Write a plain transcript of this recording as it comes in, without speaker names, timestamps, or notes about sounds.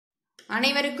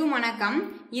அனைவருக்கும் வணக்கம்.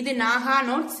 இது நாகா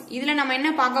நோட்ஸ். இதுல நம்ம என்ன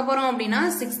பார்க்க போறோம் அப்படின்னா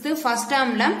 6th ஃபர்ஸ்ட்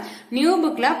டேர்ம்ல நியூ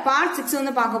புக்ல பார்ட் 6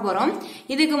 வந்து பார்க்க போறோம்.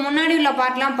 இதுக்கு முன்னாடி உள்ள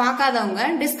பார்ட்லாம் பார்க்காதவங்க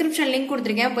டிஸ்கிரிப்ஷன் லிங்க்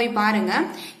கொடுத்திருக்கேன், போய் பாருங்க.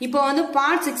 இப்போ வந்து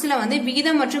பார்ட் 6ல வந்து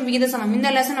விகிதம் மற்றும் விகித சமம்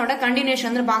இந்த லெசனோட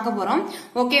கண்டினியூஷன் வந்து பார்க்க போறோம்.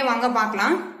 ஓகே, வாங்க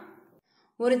பார்க்கலாம்.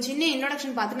 ஒரு சின்ன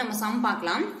இன்ட்ரோடக்ஷன் பார்த்து நம்ம சம்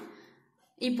பார்க்கலாம்.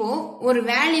 இப்போ ஒரு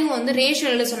வேல்யூ வந்து ரேஷியோ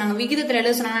எழுத சொன்னாங்க, விகிதத்துல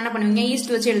எழுத சொன்னாங்க, என்ன பண்ணுவீங்க?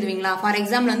 ஈஸ்ட் வச்சு எழுதுவீங்களா? ஃபார்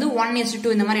எக்ஸாம்பிள் வந்து 1:2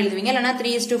 இந்த மாதிரி எழுதுவீங்க, இல்லைன்னா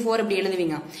 3:4 இப்படி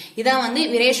எழுதுவீங்க. இதான் வந்து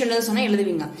ரேஷியோ எழுத சொன்னா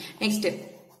எழுதுவீங்க. நெக்ஸ்ட்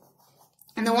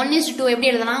அந்த 1:2 எப்படி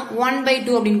எழுதலாம்?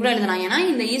 1/2 அப்படின்னு கூட எழுதலாம். ஏன்னா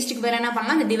இந்த ஈஸ்டுக்கு பேர் என்ன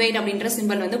பண்ணலாம்? இந்த டிவைட் அப்படின்ற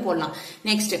சிம்பிள் வந்து போடலாம்.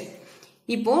 நெக்ஸ்ட்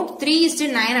இப்போ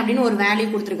 3:9 அப்படின்னு ஒரு வேல்யூ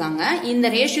கொடுத்திருக்காங்க.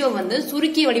 இந்த ரேஷியோ வந்து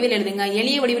சுருக்கிய வடிவில் எழுதுங்க,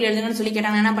 எளிய வடிவில் எழுதுங்கன்னு சொல்லி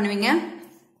கேட்டாங்க, என்ன பண்ணுவீங்க?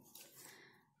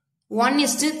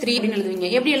 1:3 அப்படின்னு எழுதுவீங்க.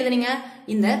 எப்படி எழுதுனீங்க?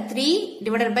 இந்த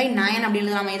 3/9 அப்படி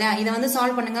எழுதலாமா? இதை வந்து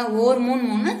சால்வ் பண்ணுங்க. 3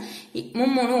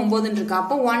 9 இருக்கு,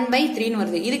 அப்போ 1/3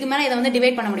 வருது. இதுக்கு மேல இதை வந்து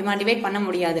டிவைட் பண்ண முடியுமா? டிவைட் பண்ண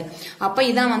முடியாது. அப்ப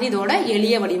இதான் வந்து இதோட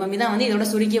எளிய வடிவம், இதான் வந்து இதோட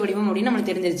சுருக்கிய வடிவம் அப்படின்னு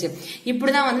நம்மளுக்கு தெரிஞ்சிருச்சு.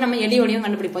 இப்படிதான் வந்து நம்ம எளிய வடிவம்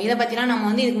கண்டுபிடிப்போம். இதை பத்திலாம் நம்ம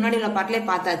வந்து இதுக்கு முன்னாடி உள்ள பாட்டிலே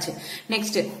பார்த்தாச்சு.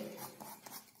 நெக்ஸ்ட்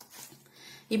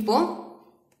இப்போ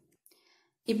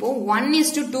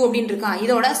 1:2 அப்படின்னு இருக்கா,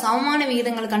 இதோட சமமான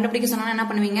விகிதங்கள் கண்டுபிடிக்க சொன்னா என்ன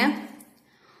பண்ணுவீங்க?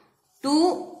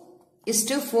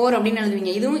 2:4 அப்படின்னு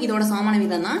எழுதுவீங்க. இதுவும் இதோட சமமான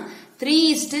விகிதம் தான்.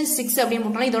 3:6 அப்படின்னு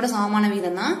போட்டாலும் இதோட சமமான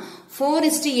விகிதம் தான்.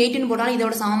 4:8 போட்டாலும்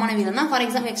இதோட சமமான விகிதம் தான். ஃபார்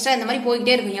எக்ஸாம்பிள் எக்ஸ்ட்ரா இந்த மாதிரி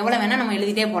போயிட்டே இருக்கும், எவ்வளவு வேணா நம்ம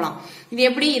எழுதிட்டே போலாம். இது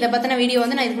எப்படி? இதை பத்தின வீடியோ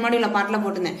வந்து நான் இதுக்கு முன்னாடி உள்ள பாட்டுல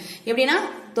போட்டிருந்தேன். எப்படின்னா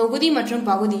தொகுதி மற்றும்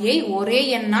பகுதியை ஒரே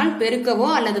எண்ணால் பெருக்கவோ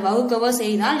அல்லது வகுக்கவோ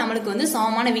செய்தால் நம்மளுக்கு வந்து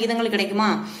சமமான விகிதங்கள் கிடைக்குமா?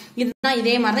 இதுதான்,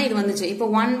 இதே மாதிரிதான் இது வந்துச்சு. இப்போ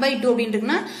 1/2 அப்படின்னு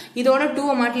இருக்குன்னா இதோட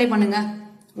 2 மல்டிப்ளை பண்ணுங்க.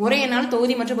 ஒரே எண்ணால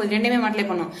தொகுதி மற்றும் பகுதி ரெண்டுமே மல்டிப்ளை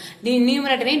பண்ணும்.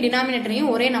 நியூமரேட்டரையும் டினாமினேட்டரையும்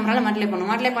ஒரே நம்பரால மல்டிப்ளை பண்ணும்.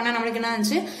 மல்டிப்ளை பண்ணா நம்மளுக்கு என்ன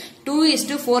ஆச்சு?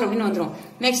 2:4 அப்படின்னு வந்துடும்.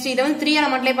 நெக்ஸ்ட் இதை வந்து 3 ஆல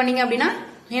மல்டிப்ளை பண்ணீங்க அப்படின்னா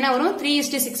என்ன வரும்?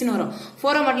 3:6 வரும்.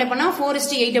 4 மல்டிப்ளை பண்ணா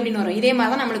 4:8 அப்படின்னு வரும். இதே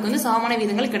மாதிரி தான் நம்மளுக்கு வந்து சமமான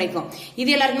விகிதங்கள் கிடைக்கும்.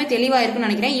 இது எல்லாருக்குமே தெளிவா இருக்குன்னு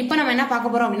நினைக்கிறேன். இப்போ நம்ம என்ன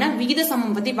பார்க்க போறோம் அப்படின்னா விகித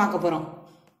சமம் பத்தி பார்க்க போறோம்.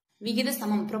 விகித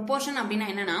சமம் ப்ரொபோர்ஷன் அப்படின்னா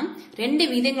என்னன்னா, ரெண்டு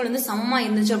விகிதங்கள் வந்து சமமா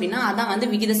இருந்துச்சு அப்படின்னா அதான் வந்து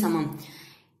விகித சமம்.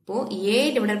 இப்போ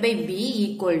A/B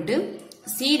 =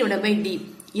 C/D.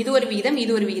 இது ஒரு விகிதம்,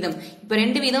 இது ஒரு விகிதம். இப்ப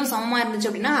ரெண்டு விகிதம் சமமா இருந்துச்சு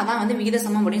அப்படின்னா அதான் வந்து விகித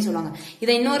சமம் அப்படின்னு சொல்லுவாங்க.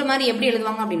 இதை இன்னொரு மாதிரி எப்படி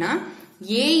எழுதுவாங்க அப்படின்னா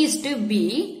A:B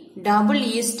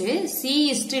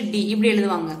C:D இப்படி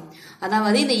எழுதுவாங்க.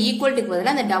 அதாவது இந்த ஈக்குவல்ட்டுக்கு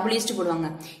பதிலா இந்த டபுள் ஈஸ்ட் போடுவாங்க.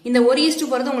 இந்த ஒரு ஈஸ்ட்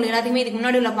போறது உங்களுக்கு எல்லாத்துக்குமே இதுக்கு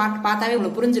முன்னாடி உள்ள பார்த்தாவே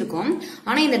உங்களுக்கு புரிஞ்சிருக்கும்.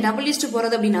 ஆனா இந்த டபுள் ஈஸ்ட்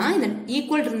போறது அப்படின்னா இந்த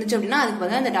ஈக்குவல் இருந்துச்சு அப்படின்னா அதுக்கு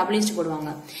பதிலா இந்த டபுள் ஈஸ்ட்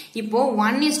போடுவாங்க. இப்போ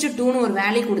 1:2 ஒரு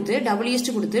வேல்யூ கொடுத்து டபுள்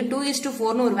ஈஸ்ட் கொடுத்து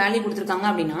 2:4 ஒரு வேல்யூ கொடுத்துருக்காங்க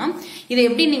அப்படின்னா இதை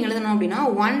எப்படி நீங்க எழுதணும் அப்படின்னா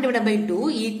 1/2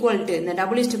 ஈக்குவல் டு இந்த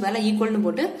டபுள் ஈஸ்ட் பதிலா ஈக்குவல்னு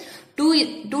போட்டு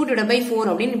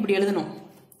 2/4 அப்படின்னு இப்படி எழுதணும்.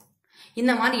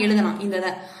 இந்த மாதிரி எழுதலாம்.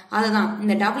 அதுதான்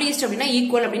இந்த டபுள் ஈஸ்ட் அப்படின்னா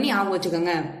ஈக்குவல் அப்படின்னு ஞாபகம்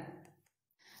வச்சுக்கோங்க.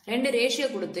 ரெண்டு ரேஷியோ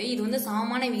கொடுத்து இது வந்து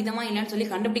சமமான விகிதமா இல்லைன்னு சொல்லி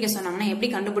கண்டுபிடிக்க சொன்னாங்கன்னா எப்படி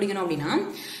கண்டுபிடிக்கணும் அப்படின்னா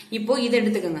இப்போ இதை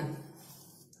எடுத்துக்கோங்க,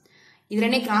 இது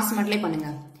ரெண்டே கிராஸ் மல்டிப்ளை பண்ணுங்க.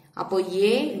 அப்போ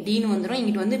ADன்னு வந்துடும்,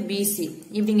 இங்கிட்டு வந்து BC.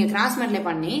 இப்படி இங்க கிராஸ் மல்டிப்ளை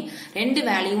பண்ணி ரெண்டு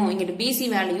வேல்யூவும் இங்கிட்டு BC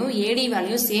வேல்யூவும் AD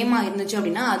வேல்யூவும் சேமா இருந்துச்சு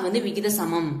அப்படின்னா அது வந்து விகித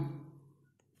சமம்.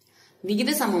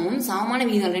 விகித சமமும் சமமான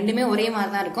விகிதம் ரெண்டுமே ஒரே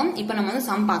மாதிரி தான் இருக்கும். இப்போ நம்ம வந்து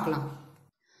சம் பார்க்கலாம்.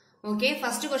 ஓகே,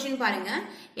 ஃபர்ஸ்ட் क्वेश्चन பாருங்க.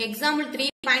 எக்ஸாம்பிள்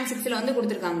 3.6ல வந்து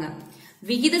கொடுத்திருக்காங்க.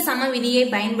 விகித சம விதியை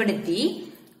பயன்படுத்தி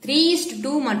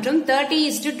 3:2 மற்றும்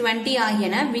 30:20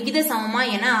 ஆகியன விகித சமமா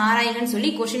என ஆராய்கன்னு சொல்லி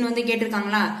क्वेश्चन வந்து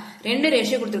கேட்டிருக்காங்களா? ரெண்டு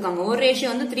ரேஷியோ கொடுத்திருக்காங்க. ஒரு ரேஷியோ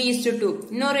வந்து 3:2,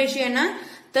 இன்னொரு ரேஷியோ என்ன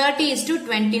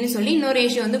 30:20 சொல்லி இன்னொரு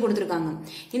ரேஷியோ வந்து கொடுத்திருக்காங்க.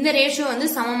 இந்த ரேஷியோ வந்து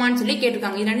சமமான்னு சொல்லி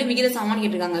கேட்டிருக்காங்க. இது ரெண்டு விகித சமமான்னு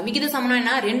கேட்டிருக்காங்க. விகித சமம்னா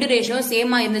என்ன? ரெண்டு ரேஷியோ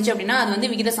சேமா இருந்துச்சு அப்படின்னா அது வந்து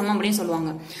விகித சமம் அப்படின்னு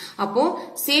சொல்லுவாங்க. அப்போ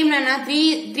சேம்னா என்ன?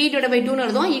 3/2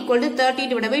 எழுதுவோம் ஈக்குவல் டு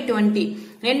 30/20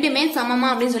 ரெண்டுமே சமமா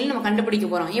அப்படின்னு சொல்லி நம்ம கண்டுபிடிக்க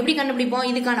போறோம். எப்படி கண்டுபிடிப்போம்?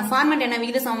 இதுக்கான ஃபார்மேட் என்ன?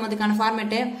 விகித சமத்துக்கான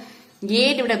ஃபார்மேட்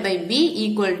A/B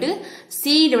 =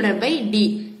 C/D.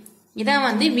 இதான்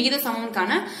வந்து விகித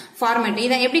சமம்கான ஃபார்மேட்.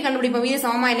 இதை எப்படி கண்டுபிடிப்போம்? விகித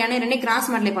சமமா இல்லையானு ரெண்டே கிராஸ்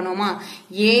மல்டிப்ளை பண்ணுவோமா?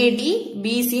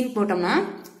 AD/BCன்னு போட்டோம்னா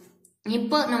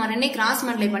இப்போ நம்ம ரெண்டே கிராஸ்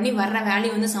மல்டிப்ளை பண்ணி வர்ற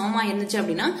வேல்யூ வந்து சமமா இருந்துச்சு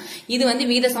அப்படின்னா இது வந்து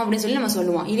விகித சமம் அப்படின்னு சொல்லி நம்ம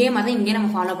சொல்லுவோம். இதே மாதிரி இங்கே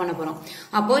நம்ம ஃபாலோ பண்ண போறோம்.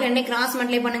 அப்போ ரெண்டே கிராஸ்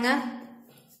மல்டிப்ளை பண்ணுங்க.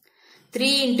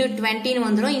 3:20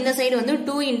 வந்துடும். இந்த சைடு வந்து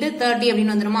 2:30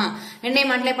 அப்படின்னு வந்துருமா? ரெண்டே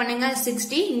மல்டிப்ளை பண்ணுங்க.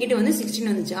 60, இங்கிட்டு வந்து 16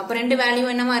 வந்துச்சு. அப்ப ரெண்டு வேல்யூ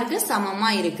என்னவா இருக்கு? சமமா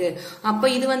இருக்கு. அப்ப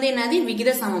இது வந்து என்னது?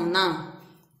 விகித சமம் தான்.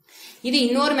 இது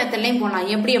இன்னொரு மெத்தட்லயும் போடலாம்.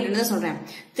 எப்படி அப்படின்றத சொல்றேன்.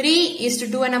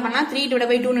 3:2 என்ன பண்ணலாம்?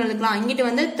 3/2 எழுதுக்கலாம். இங்கிட்டு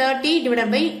வந்து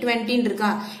 30/20 இருக்கா?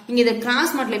 நீங்க இதை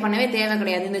கிராஸ் மல்டிப்ளை பண்ணவே தேவை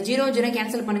கிடையாது. இந்த 0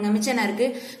 கேன்சல் பண்ணுங்க. மிச்சம் என்ன இருக்கு?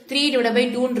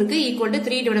 3/2 இருக்கு ஈக்குவல் டு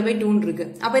 3/2 இருக்கு.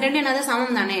 அப்ப ரெண்டு என்னது?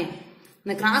 சமம் தானே.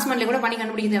 இந்த கிராஸ் மல்டிப்ளை கூட பண்ணி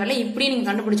கண்டுபிடிக்க தேவையில்ல, இப்படி நீங்க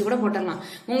கண்டுபிடிச்சு கூட போட்டுடலாம்.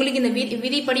 உங்களுக்கு இந்த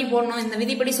விதிப்படி போடணும், இந்த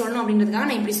விதிப்படி சொல்லணும் அப்படின்றதுக்காக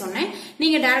நான் இப்படி சொன்னேன்.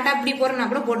 நீங்க டைரக்டா இப்படி போறனா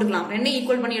கூட போட்டுக்கலாம். ரெண்டு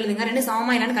ஈக்குவல் பண்ணி எழுதுங்க, ரெண்டு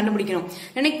சமமா இல்லன்னு கண்டுபிடிக்கணும்.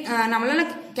 நம்மளால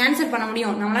கேன்சல் பண்ண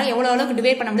முடியும், நம்மளால எவ்வளவு அளவுக்கு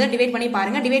டிவைட் பண்ண முடியாது டிவைட் பண்ணி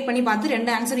பாருங்க. டிவைட் பண்ணி பார்த்து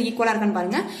ரெண்டு ஆன்சர் ஈக்குவலா இருக்கான்னு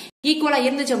பாருங்க. ஈக்குவலா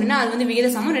இருந்துச்சு அப்படின்னா அது வந்து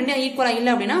விகித சமம், ரெண்டு ஈக்குவலா இல்ல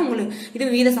அப்படின்னா உங்களுக்கு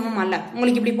இது விகித சமம் அல்ல.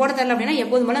 உங்களுக்கு இப்படி போட தெரியல அப்படின்னா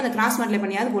எப்போதும் போல அந்த கிராஸ் மல்டிப்ளை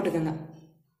பண்ணியாவது போட்டுக்கோங்க.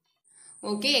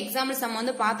 ஓகே, எக்ஸாம்பிள் சம்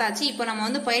வந்து பார்த்தாச்சு. இப்போ நம்ம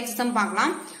வந்து பயிற்சி சம்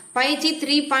பார்க்கலாம். பயிற்சி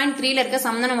 3.3ல இருக்க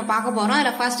சம் தான் நம்ம பார்க்க போறோம்.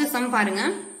 அதுல ஃபர்ஸ்ட் சம் பாருங்க.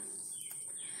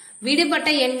 விடுபட்ட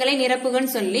எண்களை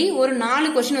நிரப்புகன்னு சொல்லி ஒரு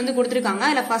 4 கொஸ்டின் வந்து கொடுத்திருக்காங்க.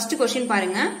 அதுல ஃபர்ஸ்ட் கொஸ்டின்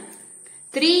பாருங்க.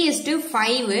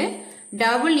 3:5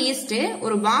 டபுள் ஈஸ்ட்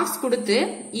ஒரு பாக்ஸ் கொடுத்து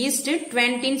ஈஸ்ட்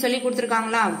 20ன்னு சொல்லி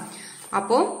கொடுத்திருக்காங்களா?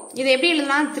 அப்போ இது எப்படி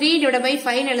எழுதலாம்?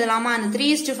 3/5 எழுதலாமா? அந்த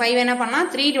 3:5 என்ன பண்ணலாம்?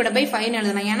 3/5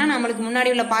 எழுதலாம். ஏன்னா நம்மளுக்கு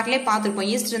முன்னாடி உள்ள பார்ட்லயே பார்த்திருப்போம்,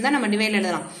 ஈஸ்ட் இருந்தா நம்ம டிவைட்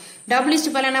எழுதலாம். டபுள் ஈஸ்ட்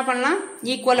பதிலா என்ன பண்ணலாம்?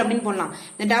 ஈக்குவல் அப்படின்னு போடலாம்.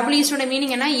 இந்த டபுள் ஈஸ்டோட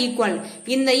மீனிங் என்ன? ஈக்குவல்.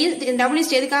 இந்த டபுள்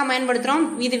ஈஸ்ட் எதுக்காக பயன்படுத்துறோம்?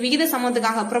 இது விகித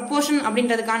சமத்துக்காக, ப்ரொபோர்ஷன்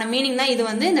அப்படின்றதுக்கான மீனிங் தான் இது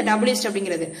வந்து இந்த டபுள் ஈஸ்ட்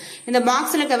அப்படிங்கிறது. இந்த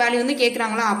பாக்ஸ்ல இருக்க வேல்யூ வந்து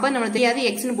கேக்குறாங்களா? அப்ப நம்மளுக்கு தெரியாது,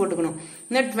 எக்ஸ்னு போட்டுக்கணும்.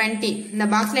 இந்த 20 இந்த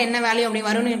பாக்ஸ்ல என்ன வேல்யூ அப்படி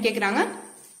வரும்னு கேக்குறாங்க,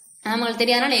 நம்மளுக்கு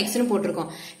தெரியாதனால எக்ஸ்னு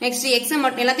போட்டிருக்கோம். நெக்ஸ்ட் எக்ஸ்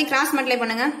எல்லாத்தையும் கிராஸ் மல்டிப்ளை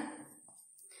பண்ணுங்க.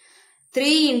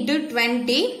 3 ×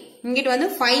 20 இங்கிட்டு வந்து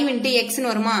 5 ×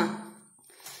 எக்ஸ்னு வருமா?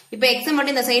 இப்ப எக்ஸ்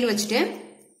மட்டும் இந்த சைடு வச்சுட்டு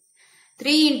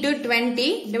 3 × 20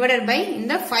 டிவைடட் பை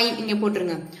இந்த 5 இங்க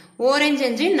போட்டுருங்க. 4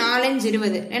 5 4 5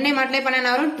 20 ரெண்டையும் மல்டிப்ளை பண்ண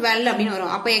என்ன வரும்? 12 அப்படின்னு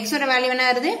வரும். அப்ப எக்ஸோட வேல்யூ என்ன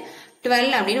வருது?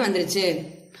 12 அப்படின்னு வந்துருச்சு.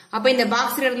 அப்ப இந்த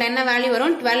பாக்ஸ் இடத்துல என்ன வேல்யூ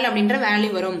வரும்? 12 அப்படின்ற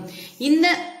வேல்யூ வரும். இந்த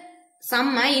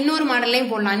சம்ம இன்னொரு மாடல்லையும்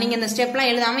போடலாம். நீங்க இந்த ஸ்டெப்லாம்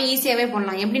எழுதாம ஈஸியாவே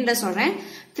போடலாம். எப்படின்ற சொல்றேன்.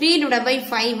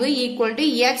 3/5 ஈக்குவல் டு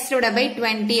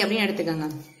x/20 அப்படின்னு எடுத்துக்கோங்க.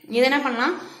 இது என்ன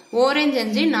பண்ணலாம்? 4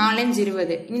 5 4 5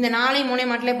 20 இந்த 4 3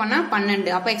 மல்டிப்ளை பண்ணா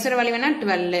 12. அப்ப எக்ஸோட வேல்யூ என்ன?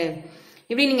 12.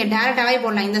 இப்படி நீங்க டைரக்டாவே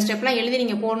போடலாம். இந்த ஸ்டெப்லாம் எழுதி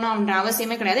நீங்க போடணும் அப்படின்ற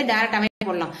அவசியமே கிடையாது, டைரக்டாவே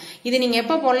போடலாம். இது நீங்க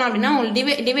எப்ப போடலாம் அப்படின்னா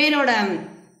உங்களுக்கு டிவைடோட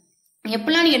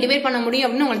எப்பெல்லாம் நீங்க டிவைட் பண்ண முடியும்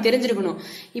அப்படின்னு உங்களுக்கு தெரிஞ்சிருக்கணும்.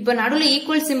 இப்ப நடுவுல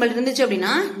ஈக்குவல் சிம்பிள் இருந்துச்சு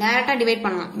அப்படின்னா டைரக்டா டிவைட்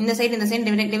பண்ணலாம். இந்த சைடு இந்த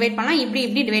சைடு டிவைட் பண்ணலாம்,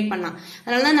 இப்படி டிவைட் பண்ணலாம்.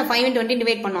 அதனாலதான் இந்த 5 × 20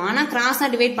 டிவைட் பண்ணோம். ஆனா கிராஸா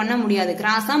டிவைட் பண்ண முடியாது,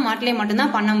 கிராஸா மல்டிப்ளை மட்டும்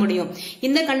தான் பண்ண முடியும்.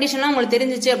 இந்த கண்டிஷன்லாம் உங்களுக்கு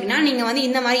தெரிஞ்சிச்சு அப்படின்னா நீங்க வந்து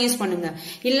இந்த மாதிரி யூஸ் பண்ணுங்க.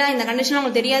 இல்ல இந்த கண்டிஷன்லாம்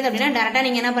உங்களுக்கு தெரியாது அப்படின்னா டைரக்டா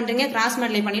நீங்க என்ன பண்றீங்க? கிராஸ்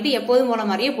மல்டிப்ளை பண்ணிட்டு எப்போதும் போல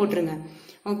மாதிரியே போட்டுருங்க.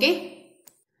 ஓகே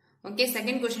ஓகே,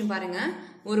 செகண்ட் கொஸ்டின் பாருங்க.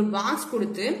 ஒரு பாக்ஸ்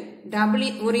கொடுத்து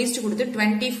ஒரு ஈஸ்ட் கொடுத்து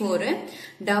 24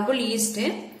 டபுள் ஈஸ்ட்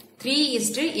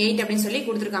 3:8 அப்படின்னு சொல்லி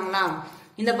கொடுத்துருக்காங்களா?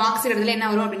 இந்த பாக்ஸ் இடத்துல என்ன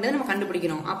வரும் அப்படின்றத நம்ம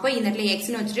கண்டுபிடிக்கணும். அப்ப இந்த இடத்துல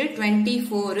எக்ஸ்னு வச்சுட்டு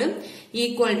 24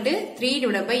 ஈக்குவல் டு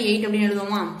 3/8 அப்படின்னு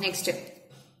எழுதுவோமா? நெக்ஸ்ட்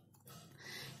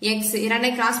எக்ஸ்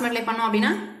இரண்டை கிராஸ் மல்டிப்ளை பண்ணோம்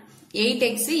அப்படின்னா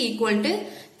 8x ஈக்குவல் டு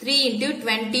 3 ×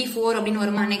 24 அப்படின்னு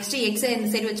வருமா? நெக்ஸ்ட் எக்ஸ் இந்த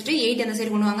சைடு வச்சுட்டு 8 அந்த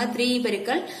சைடு கொண்டு வாங்க. 3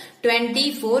 பெருக்கல்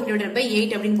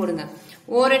 24/8 அப்படின்னு போடுங்க.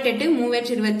 4 8 3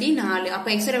 24. அப்ப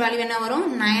எக்ஸோட வேல்யூ என்ன வரும்?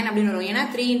 9 அப்படின்னு வரும். ஏன்னா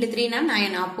 3 × 3 னா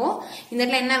 9. அப்போ இந்த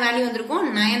இடத்துல என்ன வேல்யூ வந்திருக்கும்?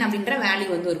 9 அப்படின்ற வேல்யூ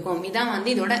வந்து இருக்கும். இதான்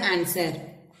வந்து இதோட ஆன்சர்.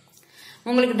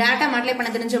 உங்களுக்கு டேட்டா மல்டிப்ளை பண்ண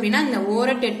தெரிஞ்சு அப்படின்னா இந்த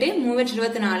 4 8 3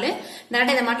 24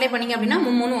 டேட்டா இதை மல்டிப்ளை பண்ணீங்க அப்படின்னா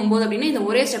 3 9 அப்படின்னு இந்த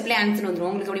ஒரே ஸ்டெப்ல ஆன்சர் வந்துடும்.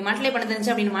 உங்களுக்கு அப்படி மல்டிப்ளை பண்ண தெரிஞ்சு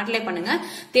அப்படின்னு மல்டிப்ளை பண்ணுங்க.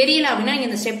 தெரியல அப்படின்னா நீங்க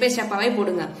இந்த ஸ்டெப் பை ஸ்டெப்பாவே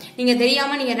போடுங்க. நீங்க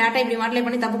தெரியாம நீங்க டேட்டா இப்படி மல்டிப்ளை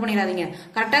பண்ணி தப்பு பண்ணிடாதீங்க.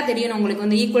 கரெக்டா தெரியணும். உங்களுக்கு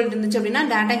வந்து ஈக்குவல் இருந்துச்சு அப்படின்னா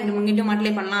டேட்டா இங்கிட்டு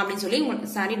மல்டிப்ளை பண்ணலாம் அப்படின்னு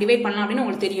சொல்லி டிவைட் பண்ணலாம் அப்படின்னு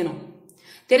உங்களுக்கு தெரியணும்.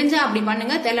 தெரிஞ்சா அப்படி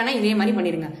பண்ணுங்க, தெரியலனா இதே மாதிரி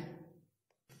பண்ணிருங்க.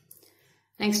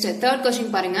 நெக்ஸ்ட் தேர்ட்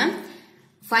கொஸ்டின் பாருங்க.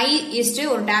 5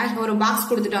 ஒரு பாக்ஸ்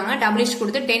கொடுத்துட்டாங்க. டபுள் ஈஸ்ட்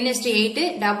கொடுத்து 10:8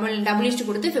 டபுள் ஈஸ்ட்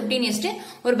கொடுத்து 15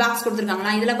 ஒரு பாக்ஸ்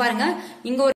கொடுத்துருக்காங்களா? இதுல பாருங்க,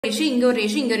 இங்க ஒரு ரேஷியோ, இங்க ஒரு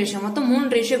ரேஷியோ, இங்க ஒரு ரேஷியோ, மொத்தம்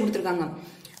 3 ரேஷியோ கொடுத்துருக்காங்க.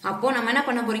 அப்போ நம்ம என்ன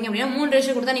பண்ண போறீங்க அப்படின்னா 3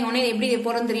 ரேஷியோ கொடுத்தா நீங்க உடனே எப்படி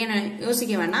போறோம்னு தெரியும்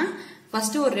யோசிக்க வேணாம்.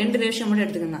 ஃபர்ஸ்ட் ஒரு 2 ரேஷியோ மட்டும்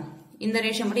எடுத்துக்கோங்க. இந்த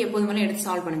ரேஷியோ மட்டும் எப்போதும் எடுத்து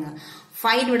சால்வ் பண்ணுங்க.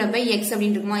 5/x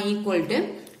அப்படின்னு இருக்குமா? ஈக்குவல் டு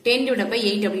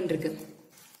 10/8 அப்படின்னு இருக்கு.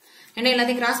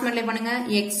 எல்லாத்தையும் கிராஸ் மல்டிப்ளை பண்ணுங்க.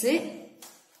 எக்ஸ்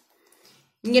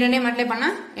இங்க ரெண்டே மல்டிப்ளை பண்ணா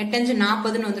 8 5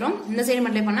 40 வந்துரும். இந்த சைடு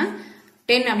மல்டிப்ளை பண்ணா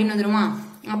 10 அப்படின்னு வந்துருமா?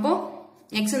 அப்போ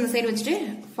எக்ஸ் இந்த சைடு வச்சுட்டு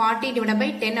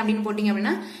 40/10 அப்படின்னு போட்டீங்க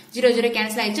அப்படின்னா 0 0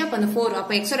 கேன்சல் ஆயிடுச்சு. அப்ப அந்த 4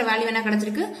 அப்ப எக்ஸோட வேல்யூ என்ன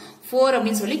கிடைச்சிருக்கு? 4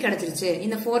 அப்படின்னு சொல்லி கிடைச்சிருச்சு.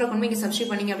 இந்த 4 கொண்டு போய்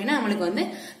சப்ஸ்டிட்யூட் பண்ணீங்க அப்படின்னா நம்மளுக்கு வந்து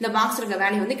இந்த பாக்ஸ் இருக்க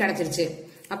வேல்யூ வந்து கிடைச்சிருச்சு.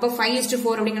 அப்ப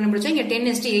 5:4 அப்படின்னு கண்டுபிடிச்சோம். இங்க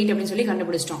 10:8 அப்படின்னு சொல்லி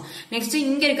கண்டுபிடிச்சிட்டோம். நெக்ஸ்ட்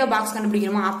இங்க இருக்க பாக்ஸ்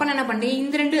கண்டுபிடிக்கணுமா? அப்ப என்ன பண்றீங்க?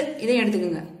 இந்த 2 இதையும்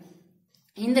எடுத்துக்கோங்க.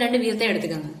 இந்த 2 விதத்தை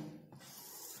எடுத்துக்கோங்க.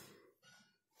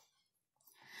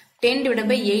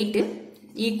 10/8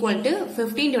 ஈக்குவல் டு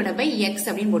 15/x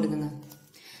அப்படின்னு போட்டுக்கோங்க.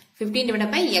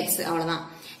 15/x அவ்வளவுதான்.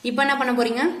 இப்ப என்ன பண்ண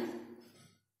போறீங்க?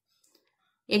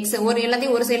 x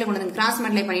எல்லாத்தையும் ஒரு சைடுல கொண்டு வந்து கிராஸ்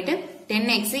மல்டிப்ளை பண்ணிட்டு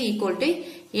 10x ஈக்குவல் டு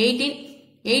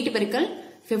 8 பெருக்கல்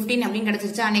 15 அப்படின்னு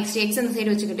கிடைச்சிருச்சா. நெக்ஸ்ட் எக்ஸ் அந்த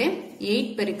சைடு வச்சுக்கிட்டு 8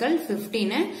 பெருக்கல்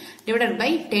 15 டிவைடட் பை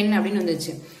 10 அப்படின்னு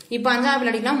வந்துச்சு. இப்போ 5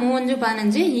 அடிக்கலாம். 3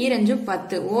 5 15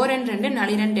 10 ஓரன் 2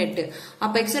 4 2 8.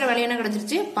 அப்ப எக்ஸோட வேல்யூ என்ன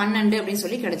கிடைச்சிருச்சு 12 அப்படின்னு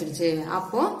சொல்லி கிடைச்சிருச்சு.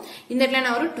 அப்போ இந்த இடத்துல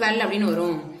என்ன வரும் 12 அப்படின்னு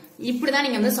வரும். இப்படிதான்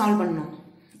நீங்க வந்து சால்வ் பண்ணணும்.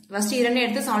 ஃபர்ஸ்ட் இது ரெண்டு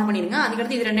எடுத்து சால்வ் பண்ணிருங்க,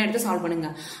 அதுக்கடுத்து இது ரெண்டு எடுத்து சால்வ் பண்ணுங்க.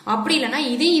 அப்படி இல்லைன்னா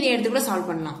இதை எடுத்து கூட சால்வ்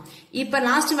பண்ணலாம். இப்ப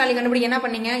லாஸ்ட் வேல்யூ கண்டுபிடிக்க என்ன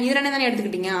பண்ணீங்க, இது ரெண்டு தானே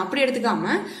எடுத்துக்கிட்டீங்க. அப்படி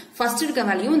எடுத்துக்காம ஃபர்ஸ்ட் இருக்க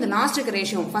வேல்யூ இந்த லாஸ்ட் இருக்க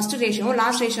ratio, first ratio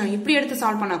last ratio இப்படி எடுத்து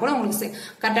சால்வ் பண்ணா கூட உங்களுக்கு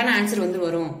கரெக்டான ஆன்சர் வந்து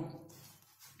வரும்.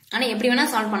 ஆனா எப்படி வேணா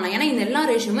சால்வ் பண்ணலாம். ஏன்னா இந்த எல்லா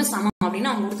ரேஷியோமே சமம் அப்படின்னு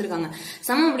அவங்க கொடுத்துருக்காங்க.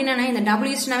 சமம் அப்படின்னா இந்த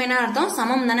டபுள் ஈஸ்ட்னாவே என்ன அர்த்தம்,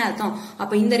 சமம் தானே அர்த்தம்.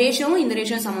 அப்ப இந்த ரேஷியோவும் இந்த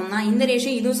ரேஷியோ சமம் தான், இந்த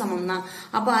ரேஷியோ இதுவும் சமம் தான்.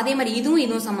 அப்ப அதே மாதிரி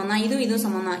இதுவும் சமம் தான், இதுவும்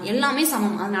சமம் தான், எல்லாமே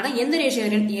சமம். அதனால எந்த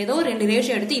ரேஷியோ ஏதோ 2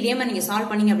 ரேஷியோ எடுத்து இதே மாதிரி நீங்க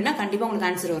சால்வ் பண்ணீங்க அப்படின்னா கண்டிப்பா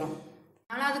உங்களுக்கு ஆன்சர் வரும்.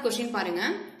 4வது கொஸ்டின் பாருங்க.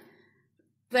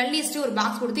 12 ஒரு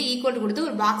பாக்ஸ் கொடுத்து ஈக்குவல் கொடுத்து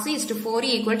ஒரு பாக்ஸ் 4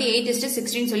 ஈக்குவல் 8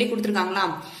 16 சொல்லி கொடுத்துருக்காங்களா.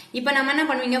 இப்ப நம்ம என்ன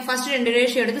பண்ணுவீங்க, ஃபர்ஸ்ட் 2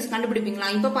 ரேஷியோ எடுத்து கண்டுபிடிப்பீங்களா.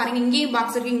 இப்ப பாருங்க இங்கேயும்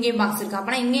பாக்ஸ் இருக்கு, இங்கேயும் பாக்ஸ் இருக்கு.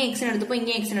 அப்பனா இங்கே எக்ஸ் எடுத்துப்போம்,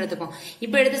 இங்கே எக்ஸ் எடுத்துப்போம்.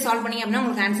 இப்ப எடுத்து சால்வ் பண்ணீங்க அப்படின்னா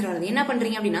உங்களுக்கு ஆன்சர் வருது. என்ன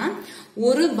பண்றீங்க அப்படின்னா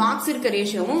ஒரு பாக்ஸ் இருக்க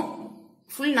ரேஷியோவும்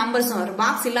ஃபுல் நம்பர்ஸும் ஒரு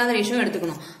பாக்ஸ் இல்லாத ரேஷியோ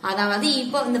எடுத்துக்கணும். அதாவது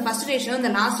இப்போ இந்த ஃபர்ஸ்ட் ரேஷியோ இந்த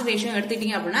லாஸ்ட் ரேஷியோ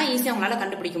எடுத்துட்டீங்க அப்படின்னா ஈஸியா உங்களால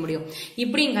கண்டுபிடிக்க முடியும்.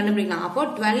 இப்படியும் கண்டுபிடிக்கலாம். அப்போ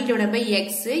 12 divide by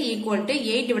X equal to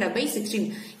 8 divide by 16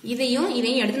 இதையும்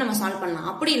எடுத்து நம்ம சால்வ் பண்ணலாம்.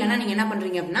 அப்படி இல்லைன்னா நீங்க என்ன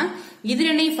பண்றீங்க அப்படின்னா இது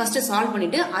ரெண்டையும் ஃபர்ஸ்ட் சால்வ்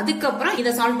பண்ணிட்டு அதுக்கப்புறம்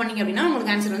இதை சால்வ் பண்ணீங்க அப்படின்னா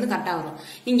உங்களுக்கு ஆன்சர் வந்து கரெக்டா வரும்.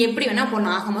 நீங்க எப்படி வேணா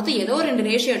போடலாம். ஆக மொத்தம் ஏதோ 2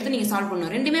 ரேஷியோ எடுத்து நீங்க சால்வ்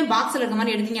பண்ணணும். ரெண்டுமே பாக்ஸ்ல இருக்க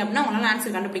மாதிரி எடுத்தீங்க அப்படின்னா உங்களால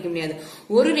ஆன்சர் கண்டுபிடிக்க முடியாது.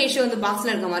 ஒரு ரேஷியோ வந்து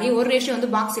பாக்ஸ்ல இருக்க மாதிரி, ஒரு ரேஷியோ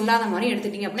வந்து பாக்ஸ் இல்லாத மாதிரி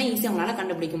எடுத்துட்டீங்க அப்படின்னா ஈஸியா உங்களால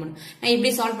கண்டுபிடிக்க முடியும். நான்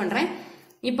இப்படி சால்வ் பண்றேன்.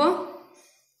 இப்போ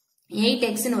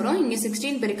 8x வரும், இங்க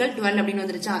 16 பெருக்கல் 12 அப்படின்னு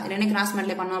வந்துருச்சா. ரெண்டு கிராஸ்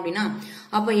மல்டிப்ளை பண்ணோம் அப்படின்னா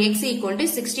அப்ப x ஈக்குவல் டு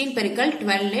 16 பெருக்கல்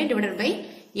 12 டிவைடட் பை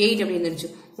 8 அப்படின்னு வந்துருச்சு.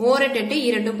 4 8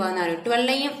 2 16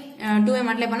 12ஐயும் 2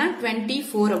 மல்டிப்ளை பண்ணா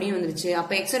 24 அப்படின்னு வந்துருச்சு.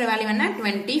 அப்ப x ஓட வேல்யூ என்ன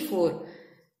 24.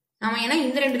 நாம ஏன்னா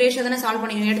இந்த 2 ரேஷியோ தானே சால்வ்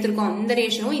பண்ணி எடுத்திருக்கோம், இந்த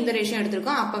ரேஷியோ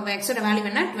எடுத்திருக்கோம். அப்ப x ஓட வேல்யூ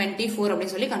என்ன 24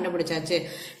 அப்படின்னு சொல்லி கண்டுபிடிச்சாச்சு.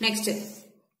 நெக்ஸ்ட்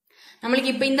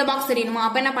நம்மளுக்கு இப்ப இந்த பாக்ஸ் தெரியணுமா.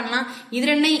 அப்ப என்ன பண்ணலாம், இது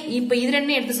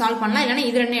ரெண்டையும் எடுத்து சால்வ் பண்ணலாம், இல்லன்னா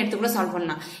இது ரெண்டையும் எடுத்து கூட சால்வ்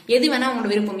பண்ணலாம். எது வேணா உங்களோட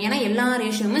விருப்பம். ஏன்னா எல்லா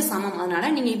ரேஷியோமே சமம்.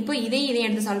 அதனால நீங்க இப்போ இதையும்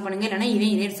எடுத்து சால்வ் பண்ணுங்க, இல்லன்னா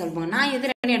இதையும் எடுத்து சால்வ் பண்ணுங்க. நான் இது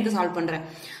ரெண்டையும் எடுத்து சால்வ் பண்றேன்.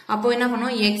 அப்போ என்ன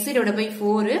பண்ணுவோம், x divide by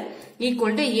 4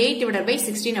 equal to 8 divide by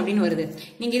 16 அப்படின்னு வருது.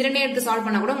 நீங்க இது ரெண்டையும் எடுத்து சால்வ்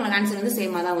பண்ணா கூட உங்களுக்கு ஆன்சர் வந்து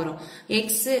சேமா தான் வரும்.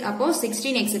 x அப்போ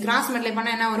 16x கிராஸ் மல்டிப்ளை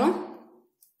பண்ணா என்ன வரும்,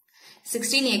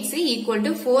 16x ஈக்குவல்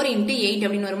டு 4 into 8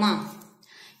 அப்படின்னு வருமா.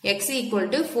 x equal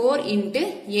to 4 into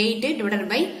 8 divided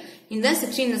by இந்த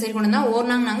 16 இந்த சைடு கொண்டு வந்தா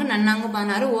ஓர்னாங்க நாங்க நன்னாங்க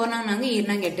 16 ஓர்னாங்க நாங்க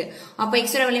ஈர்னாங்க 8. அப்ப x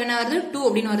ஓட வேல்யூ என்ன வருது 2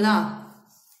 அப்படின்னு வருதா.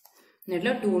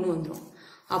 நெட்ல 2 னு வந்துரும்.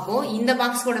 அப்போ இந்த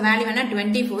பாக்ஸோட வேல்யூ என்ன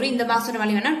 24, இந்த பாக்ஸோட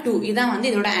வேல்யூ என்ன 2. இதான் வந்து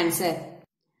இதோட ஆன்சர்.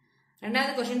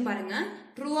 ரெண்டாவது क्वेश्चन பாருங்க.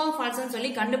 ட்ரூ ஆ ஃபால்ஸ் னு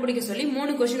சொல்லி கண்டுபிடிக்க சொல்லி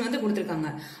 3 क्वेश्चन வந்து கொடுத்திருக்காங்க.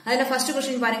 அதுல ஃபர்ஸ்ட்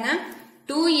क्वेश्चन பாருங்க.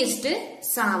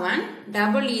 2:7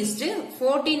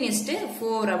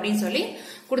 14:4 அப்படின்னு சொல்லி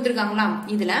கொடுத்திருக்காங்களா.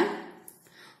 இதுல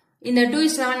இந்த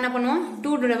 2:7 என்ன பண்ணுவோம்,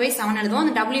 2 divided by 7 எழுதுவோம்.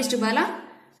 அந்த w பதிலா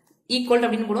ஈக்குவல்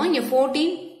அப்படின்னு போடுவோம். இங்க 14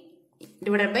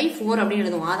 divided by 4 அப்படின்னு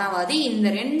எழுதுவோம். அதாவது இந்த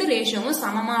 2 ரேஷியோவும்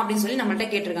சமமா அப்படின்னு சொல்லி நம்மள்ட்ட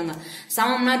கேட்டிருக்காங்க.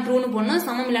 சமம்னா ட்ரூன்னு போடணும்,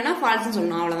 சமம் இல்லைன்னா ஃபால்ஸ்னு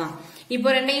சொல்லணும். அவ்வளவுதான். இப்போ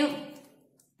ரெண்டையும்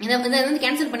இதை வந்து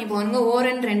கேன்சல் பண்ணி போவாங்க.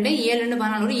 ஓரன் 2 7 2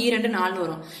 14 வரும், 2 4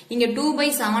 வரும். இங்க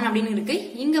 2/7 அப்படின்னு இருக்கு,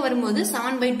 இங்க வரும்போது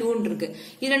 7/2 இருக்கு.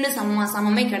 இது ரெண்டு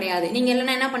சமமே கிடையாது. நீங்க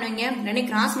இல்லைன்னா என்ன பண்ணுவீங்க, ரெண்டு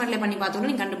கிராஸ் மல்டிப்ளை பண்ணி பார்த்தோம்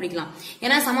நீங்க கண்டுபிடிக்கலாம்.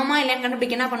 ஏன்னா சமமா இல்லைன்னு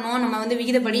கண்டுபிடிக்க என்ன பண்ணுவோம், நம்ம வந்து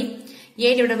விகிதப்படி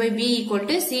a divided by b equal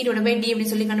to c divided by d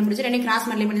அப்படின்னு சொல்லி கண்டுபிடிச்சு ரெண்டு கிராஸ்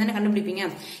மல்டிப்ளை பண்ணி தானே கண்டுபிடிப்பீங்க.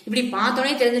 இப்படி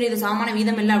பார்த்தோன்னே தெரிஞ்சிடும் இது சமமான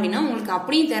வீதம் இல்லை அப்படின்னா. உங்களுக்கு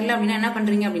அப்படியும் தெரியல அப்படின்னா என்ன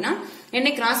பண்றீங்க அப்படின்னா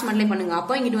ரெண்டு கிராஸ் மல்டிப்ளை பண்ணுங்க.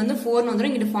 அப்போ இங்கிட்டு வந்து 4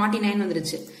 வந்துடும், இங்கிட்டு 49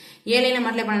 வந்துருச்சு. 7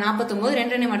 மல்டிப்ளை பண்ண 49,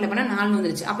 2 மல்டிப்ளை பண்ண 4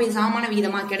 வந்துருச்சு. அப்ப இது சமமான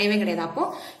விகிதமா கிடையவே கிடையாது. அப்போ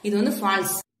இது வந்து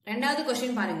ஃபால்ஸ். ரெண்டாவது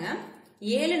क्वेश्चन பாருங்க.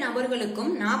 7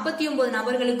 நபர்களுக்கும் 49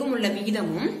 நபர்களுக்கும் உள்ள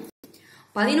விகிதமும்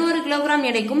 11 கிலோகிராம்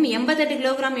எடைக்கும் 88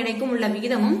 கிலோகிராம் எடைக்கும் உள்ள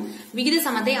விகிதமும் விகித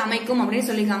சமத்தை அமைக்கும் அப்படின்னு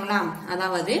சொல்லிருக்காங்களா.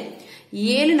 அதாவது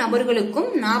 7 நபர்களுக்கும்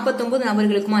 49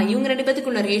 நபர்களுக்குமா இவங்க 2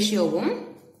 பேத்துக்குள்ள ரேஷியோவும்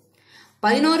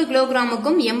 11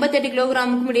 கிலோகிராமுக்கும் 88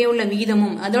 கிலோகிராமுக்கும் இடையே உள்ள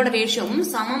விகிதமும் அதோட ரேஷியோவும்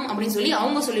சமம் அப்படின்னு சொல்லி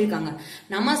அவங்க சொல்லியிருக்காங்க.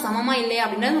 நம்ம சமமா இல்லையா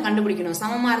அப்படின்னு கண்டுபிடிக்கணும்.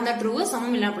 சமமா இருந்தா ட்ரூ,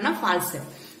 சமம் இல்லை அப்படின்னா ஃபால்ஸ்.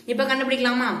 இப்ப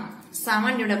கண்டுபிடிக்கலாமா.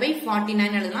 7 divided by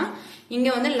 49 எழுதலாம். இங்க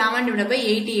வந்து 11 divided by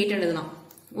 88 எழுதலாம்.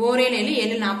 ஓர் 7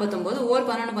 7 49, ஓர்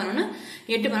 11 11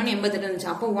 8 11 88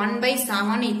 இருந்துச்சு. அப்போ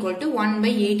 1/7 equal to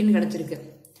 1/8 கிடைச்சிருக்கு.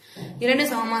 இரண்டு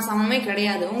சமமே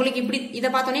கிடையாது. உங்களுக்கு இப்படி இதை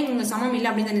பார்த்தோன்னே உங்களுக்கு சமம் இல்லை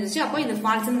அப்படின்னு தெரிஞ்சிச்சு. அப்போ இது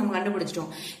ஃபால்ஸ் நம்ம கண்டுபிடிச்சிட்டோம்.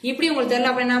 இப்படி உங்களுக்கு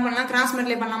தெரியல அப்ப என்ன பண்ணலாம், கிராஸ்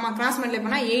மல்டிப்ளை பண்ணலாமா. கிராஸ் மல்டிப்ளை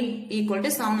பண்ணா 8 equal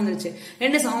to 7 வந்துருச்சு.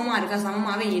 ரெண்டு சமமா இருக்கா,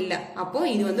 சமமாவே இல்ல. அப்போ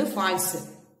இது வந்து ஃபால்ஸ்.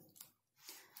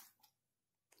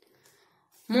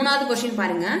 மூணாவது கொஸ்டின்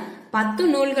பாருங்க. 10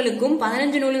 நூல்களுக்கும்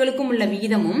 15 நூல்களுக்கும் உள்ள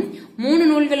விகிதமும் 3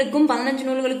 நூல்களுக்கும் 15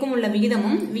 நூல்களுக்கும் உள்ள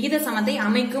விகிதமும் விகித சமத்தை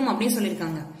அமைக்கும் அப்படின்னு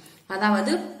சொல்லியிருக்காங்க.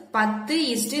 அதாவது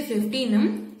 10:15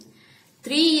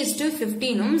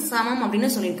 3:15 சமம் அப்படின்னு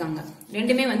சொல்லியிருக்காங்க.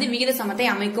 ரெண்டுமே வந்து விகித சமத்தை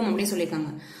அமைக்கும் அப்படின்னு சொல்லியிருக்காங்க.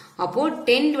 அப்போ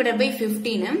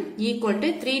 10/15 ஈக்குவல் டு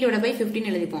 3/15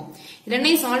 எழுதிப்போம்.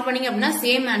 ரெண்டையும் சால்வ் பண்ணீங்க அப்படின்னா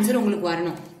சேம் ஆன்சர் உங்களுக்கு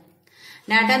வரணும்.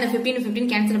 டேரக்டா அந்த 15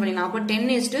 கேன்சல் பண்ணிடலாம். அப்போ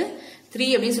 10:3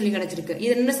 அப்படின்னு சொல்லி கிடைச்சிருக்கு.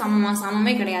 இது ரெண்டு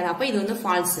சமமே கிடையாது. அப்ப இது வந்து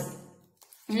ஃபால்ஸ்.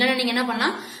 இல்லைன்னா நீங்க என்ன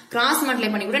பண்ணலாம், கிராஸ் மல்டிப்ளை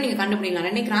பண்ணி கூட நீங்க கண்டுபிடிக்கலாம்.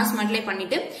 ரெண்டு கிராஸ் மல்டிப்ளை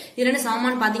பண்ணிட்டு இது ரெண்டு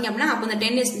சமமானு பாத்தீங்க அப்படின்னா அப்ப இந்த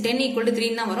 10 ஈக்குவல் டு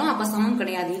 3 தான் வரும். அப்ப சமம்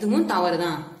கிடையாது. இதுவும்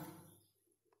தவறுதான்.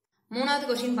 மூணாவது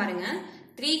கொஸ்டின் பாருங்க.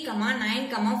 3, 9,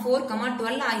 4,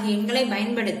 12 ஆகிய எண்களை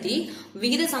பயன்படுத்தி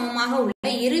விகித சமமாக உள்ள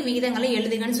இரு விகிதங்களை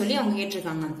எழுதுகன்னு சொல்லி அவங்க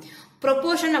கேட்டிருக்காங்க.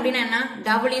 ப்ரொபோர்ஷன் அப்படின்னா என்ன,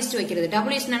 டபுள் ஈஸ்ட் வைக்கிறது.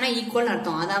 டபுள் ஈஸ்ட்னா ஈக்குவல்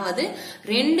அர்த்தம். அதாவது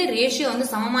ரெண்டு ரேஷியோ வந்து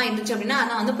சமமா இருந்துச்சு அப்படின்னா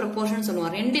அதான் வந்து ப்ரொபோர்ஷன்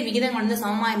சொல்லுவோம். ரெண்டு விகிதங்கள் வந்து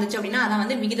சமமா இருந்துச்சு அப்படின்னா அதான்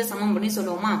வந்து விகித சமம் அப்படின்னு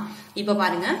சொல்லுவோமா. இப்ப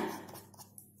பாருங்க,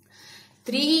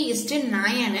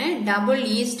 3:9 டபுள்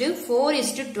ஈஸ்ட்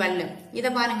 4:12. இத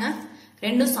பாருங்க,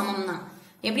 ரெண்டும் சமம் தான்.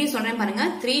 எப்படி சொல்றேன் பாருங்க.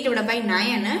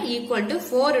 3/9 ஈக்குவல் டு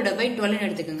 4/12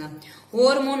 எடுத்துக்கோங்க.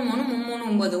 1 3 3 3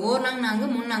 9 1 4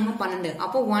 3 4 12.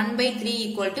 அப்போ 1/3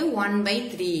 ஈக்குவல் டு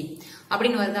 1/3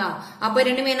 அப்படின்னு வருதா. அப்ப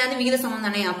ரெண்டுமே என்னது விகித சமம்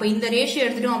தானே. அப்ப இந்த ரேஷியோ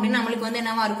எடுத்துட்டோம் அப்படின்னா நம்மளுக்கு வந்து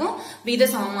என்னவா இருக்கும், விகித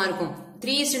சமமா இருக்கும்.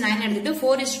 3:9 எடுத்துட்டு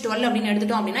 4:12 அப்படின்னு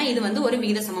எடுத்துட்டோம் அப்படின்னா இது வந்து ஒரு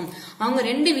விகித சமம். அவங்க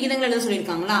ரெண்டு விகிதங்கள் எழுத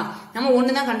சொல்லியிருக்காங்களா, நம்ம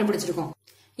ஒண்ணுதான் கண்டுபிடிச்சிருக்கோம்.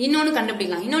 இன்னொன்னு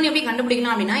கண்டுபிடிக்கலாம். இன்னொன்னு எப்படி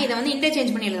கண்டுபிடிக்கலாம் அப்படின்னா இதை வந்து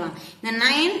இன்டர்சேஞ்ச் பண்ணி எழுதலாம். இந்த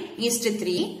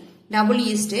 9:3 டபுள்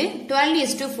ஈஸ்ட்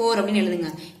 12:4 அப்படின்னு எழுதுங்க.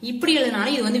 இப்படி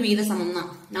எழுதினாலும் இது வந்து விகித சமம் தான்.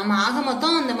 நம்ம ஆக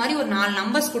மொத்தம் அந்த மாதிரி ஒரு 4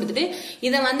 நம்பர்ஸ் கொடுத்துட்டு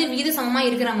இதை வந்து விகித சமமா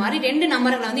இருக்கிற மாதிரி ரெண்டு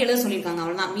நம்பர்களை வந்து எழுத சொல்லியிருக்காங்க.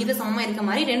 அவ்வளவுதான். விகித சமமா இருக்க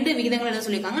மாதிரி ரெண்டு விகிதங்கள் எழுத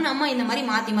சொல்லியிருக்காங்க. நம்ம இந்த மாதிரி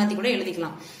மாத்தி மாத்தி கூட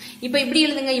எழுதிக்கலாம். இப்ப இப்படி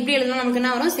எழுதுங்க, இப்படி எழுதலாம், நமக்கு என்ன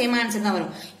வரும், சேம் ஆன்சர் தான்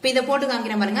வரும். இப்ப இதை போட்டு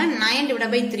காமிக்கிறேன் பாருங்க.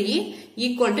 9/3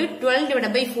 ஈக்குவல் டு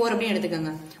 12/4 அப்படின்னு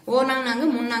எடுத்துக்கோங்க. 1 4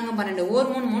 3 4 12 1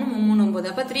 3 3 3 9.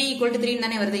 அப்ப 3 ஈக்குவல் டு 3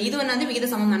 தானே வருது. இது வந்து விகித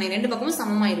சமம் தானே. ரெண்டு பக்கமும்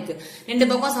சமமா இருக்கு. ரெண்டு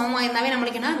பக்கம் சமமா இருந்தாவே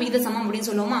நம்மளுக்கு என்ன விகித சமம் அப்படின்னு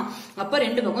சொல்லுவோமா. அப்ப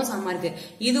ரெண்டு பக்கம் சமமா இருக்கு.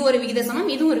 இது ஒரு விகித சமம்,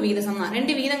 இது ஒரு விகித சமம்.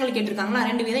 ரெண்டு விகிதங்கள் கேட்டிருக்காங்களா,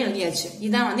 ரெண்டு விகிதம் எழுதியாச்சு.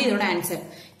 இதான் வந்து இதோட ஆன்சர்.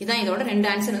 இதான் இதோட ரெண்டு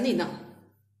ஆன்சர் வந்து இதான்.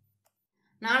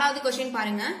 நாலாவது கொஸ்டின்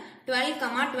பாருங்க.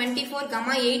 12, 24,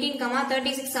 18,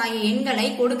 36 ஆகிய எண்களை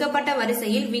கொடுக்கப்பட்ட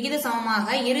வரிசையில் விகித சமமாக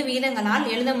இரு விகிதங்களால்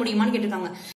எழுத முடியுமான்னு கேட்டிருக்காங்க.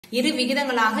 இரு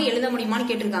விகிதங்களாக எழுத முடியுமான்னு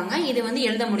கேட்டிருக்காங்க. இது வந்து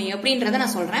எழுத முடியும் அப்படின்றத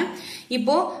நான் சொல்றேன்.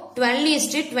 இப்போ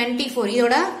 12:24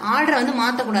 இதோட ஆர்டரை வந்து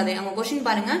மாத்தக்கூடாது. அவங்க கொஸ்டின்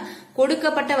பாருங்க,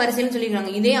 கொடுக்கப்பட்ட வரிசைன்னு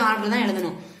சொல்லிருக்காங்க. இதே ஆர்டர் தான்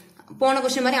எழுதணும். போன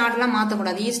கொஸ்டின் மாதிரி ஆர்டர்லாம்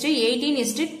மாத்தக்கூடாது.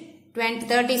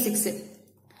 18:36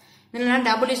 இல்லைன்னா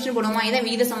டபுள் ஈஸ்ட் போடுவோமா. இதான்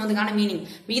விகித சமத்துக்கான மீனிங்.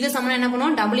 விகித சமம் என்ன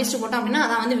பண்ணுவோம், டபுள் ஈஸ்ட் போட்டோம் அப்படின்னா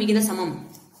அதான் வந்து விகித சமம்.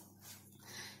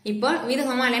 இப்போ விகித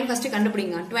சமம் இல்லைன்னு ஃபர்ஸ்ட்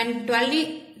கண்டுபிடிங்க.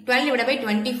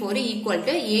 12/24 ஈக்குவல்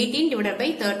டு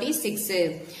 18/36.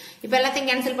 இப்ப எல்லாத்தையும்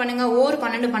கேன்சல் பண்ணுங்க. 1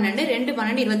 12 12 2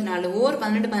 12 24 1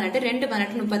 12 18 2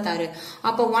 18 36.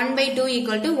 அப்போ 1/2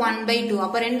 ஈக்குவல் டு 1/2.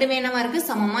 அப்ப ரெண்டுமே என்னவா இருக்கு,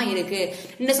 சமமா இருக்கு.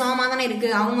 ரெண்டு சமமா தானே இருக்கு.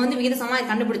 அவங்க வந்து விகித சமமா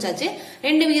கண்டுபிடிச்சாச்சு.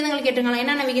 ரெண்டு விகிதங்கள் கேட்டிருக்காங்க.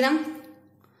 என்னென்ன விகிதம்,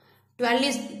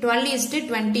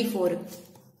 12:24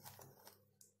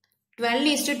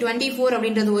 12:24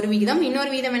 அப்படின்றது ஒரு விகிதம். இன்னொரு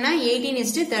விகிதம் என்ன,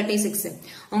 18:36.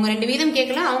 அவங்க ரெண்டு விகிதம்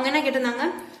கேட்கல. அவங்க என்ன கேட்டிருந்தாங்க,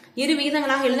 இரு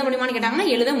விகிதங்களாக எழுத முடியுமான்னு கேட்டாங்கன்னா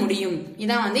எழுத முடியும்.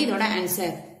 இதான் வந்து இதோட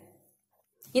ஆன்சர்.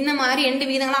 இந்த மாதிரி ரெண்டு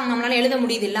விகிதங்களா அவங்க நம்மளால எழுத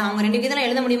முடியுது இல்ல. அவங்க ரெண்டு விகிதம்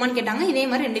எழுத முடியுமான்னு கேட்டாங்க. இதே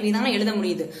மாதிரி ரெண்டு விகிதங்களா எழுத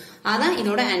முடியுது. அதான்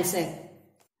இதோட ஆன்சர்.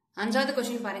 அஞ்சாவது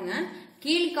கொஸ்டின் பாருங்க.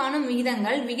 கீழ்காணும்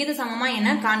விகிதங்கள் விகித சமமா என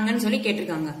காண்கன்னு சொல்லி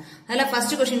கேட்டிருக்காங்க. அதுல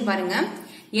ஃபர்ஸ்ட் கொஸ்டின் பாருங்க.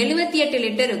 78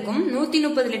 லிட்டருக்கும்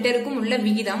 130 லிட்டருக்கும் உள்ள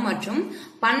விகிதம் மற்றும்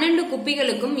 12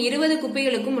 குப்பிகளுக்கும் 20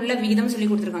 குப்பிகளுக்கும் உள்ள விகிதம் சொல்லி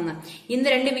கொடுத்திருக்காங்க. இந்த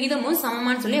ரெண்டு விகிதமும்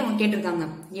சமமான்னு சொல்லி அவங்க கேட்டிருக்காங்க.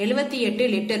 78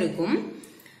 லிட்டருக்கும்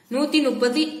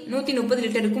 130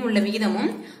 லிட்டருக்கும் உள்ள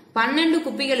விகிதமும் 12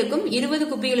 குப்பிகளுக்கும் 20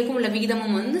 குப்பிகளுக்கும் உள்ள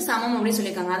விகிதமும் வந்து சமம் அப்படின்னு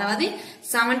சொல்லியிருக்காங்க. அதாவது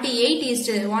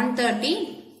 78:130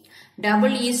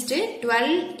 டபுள் ஈஸ்ட்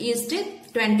 12:20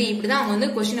 இப்படிதான் அவங்க வந்து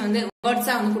கொஸ்டின் வந்து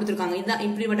வேர்ட்ஸா வந்து கொடுத்திருக்காங்க. இதுதான்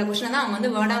இப்படிப்பட்ட கொஸ்டின் தான் அவங்க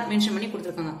வந்து வேர்டா மென்ஷன் பண்ணி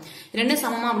கொடுத்திருக்காங்க. ரெண்டு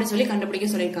சமமா அப்படின்னு சொல்லி கண்டுபிடிக்க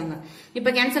சொல்லியிருக்காங்க. இப்ப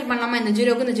கேன்சல் பண்ணலாமா, இந்த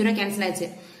 0க்கு இந்த 0 கேன்சல் ஆச்சு.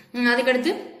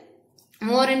 அதுக்கடுத்து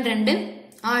 4 2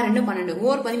 6 2 12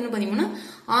 4 13 13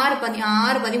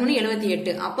 6 13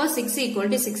 78. அப்போ 6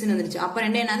 ஈக்குவல் டு 6 வந்துருச்சு. அப்ப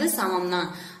ரெண்டு என்னது, சமம் தான்.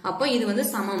 அப்போ இது வந்து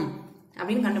சமம்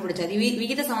அப்படின்னு கண்டுபிடிச்சாரு.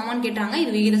 விகித சமமான்னு கேட்டாங்க.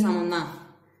 இது விகித சமம் தான்.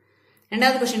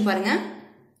 ரெண்டாவது கொஸ்டின் பாருங்க.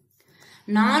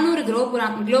 400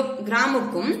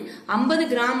 கிராமுக்கும் 50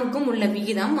 கிராமுக்கும் உள்ள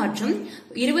விகிதம் மற்றும்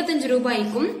 25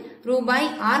 ரூபாய்க்கும் ரூபாய்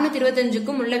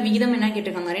 625க்கும் உள்ள விகிதம் என்ன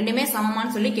கேட்டிருக்காங்க. ரெண்டுமே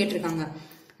சமமான்னு சொல்லி கேட்டிருக்காங்க.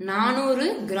 400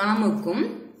 கிராமுக்கும்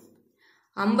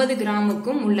 50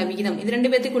 கிராமுக்கும் உள்ள விகிதம், இது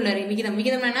ரெண்டு பேத்துக்கு உள்ள விகிதம்,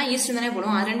 விகிதம்னா ஈஸ்ட் தானே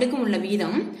போடும், அது ரெண்டுக்கும் உள்ள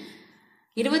விகிதம்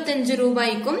 25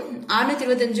 ரூபாய்க்கும்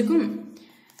 625க்கும்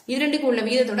இது ரெண்டுக்கும் உள்ள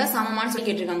விகிதத்தோட சமமானு சொல்லி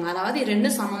கேட்டிருக்காங்க. அதாவது ரெண்டு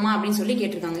சமமா அப்படின்னு சொல்லி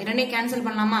கேட்டிருக்காங்க. இரண்டே கேன்சல்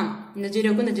பண்ணலாமா? இந்த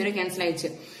ஜீரோக்கும் இந்த ஜீரோ கேன்சல் ஆயிடுச்சு.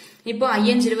 இப்போ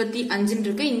 5 25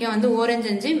 இருக்கு, இங்க வந்து ஓரஞ்சு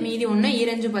 5 மீதி 1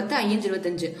 ஈரஞ்சு 10 5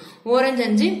 25, ஓரஞ்சு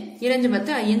 5 ஈரஞ்சு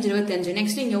 10 5 25.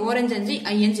 நெக்ஸ்ட் இங்க ஓரஞ்சு 5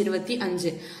 5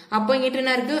 25. அப்போ இங்கிட்ட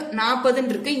என்ன இருக்கு 40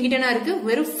 இருக்கு, இங்கிட்ட என்ன இருக்கு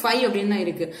வெறும் 5 அப்படின்னு தான்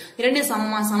இருக்கு. இரண்டு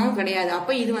சமமா? சமம் கிடையாது. அப்ப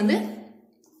இது வந்து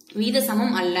விகித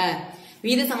சமம் அல்ல.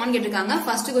 விகித சமம்னு கேட்டிருக்காங்க.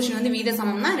 ஃபர்ஸ்ட் क्वेश्चन வந்து விகித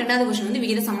சமம்னா, இரண்டாவது क्वेश्चन வந்து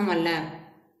விகித சமம் அல்ல.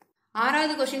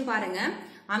 ஆறாவது क्वेश्चन பாருங்க.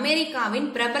 அமெரிக்காவின்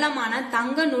பிரபலமான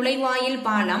தங்க நுழைவாயில்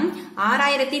பாலம்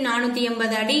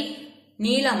 6480 அடி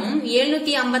நீளமும்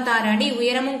 756 அடி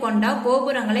உயரமும் கொண்ட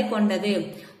கோபுரங்களை கொண்டது.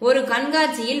 ஒரு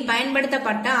கண்காட்சியில்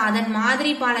பயன்படுத்தப்பட்ட அதன்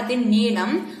மாதிரி பாலத்தின்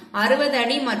நீளம் 60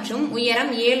 அடி மற்றும்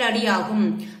உயரம் 7 அடி ஆகும்.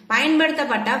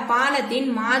 பயன்படுத்தப்பட்ட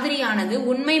பாலத்தின் மாதிரியானது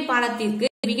உண்மை பாலத்திற்கு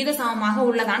விகித சமமாக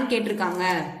உள்ளதான்னு கேட்டிருக்காங்க.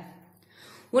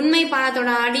 உண்மை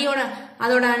பாலத்தோட அடியோட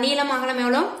அதோட நீளம் அகலம்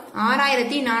எவ்வளவு?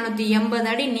 6480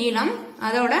 அடி நீளம்,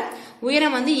 அதோட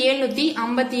உயரம் வந்து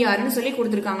 756 சொல்லி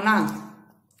கொடுத்திருக்காங்களா.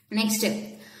 நெக்ஸ்ட்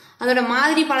அதோட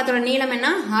மாதிரி பாலத்தோட நீளம் என்ன?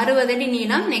 60 அடி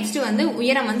நீளம். நெக்ஸ்ட் வந்து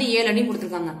உயரம் வந்து 7 அடி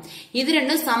கொடுத்திருக்காங்க. இது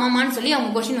ரெண்டும் சமமான்னு சொல்லி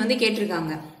அவங்க क्वेश्चन வந்து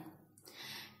கேட்டிருக்காங்க.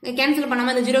 கேன்சல்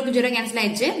பண்ணாம இந்த ஜீரோக்கு ஜீரோ கேன்சல்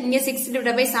ஆயிடுச்சு. இங்க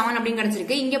 6/7 அப்படின்னு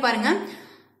கிடைச்சிருக்கு. இங்க பாருங்க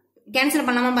கேன்சல்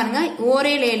பண்ணாம பாருங்க,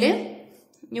 ஓரே 7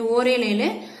 இங்க ஓரே 7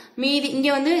 மீதி இங்க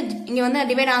வந்து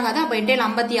டிவைட் ஆகாது. அப்ப 8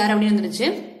 56 அப்படின்னு வந்துருச்சு.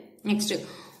 நெக்ஸ்ட்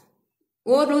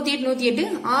ஓர் 108 108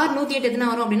 ஆர் 108 எத்தனை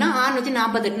வரும் அப்படின்னா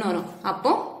 648 வரும்.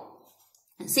 அப்போ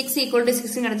 6 =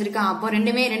 6 கிடைச்சிருக்கா. அப்போ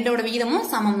ரெண்டோட விகிதமும்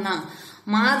சமம் தான்.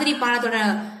 மாதிரி பாலத்தோட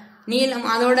நீளம்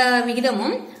அதோட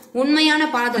விகிதமும் உண்மையான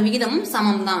பாலத்தோட விகிதமும்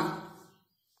சமம் தான்.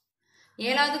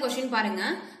 ஏழாவது क्वेश्चन பாருங்க.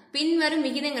 பின்வரும்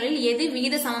விகிதங்களில் எது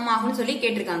விகித சமமாகும் சொல்லி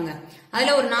கேட்டிருக்காங்க.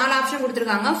 அதுல ஒரு 4 ஆப்ஷன்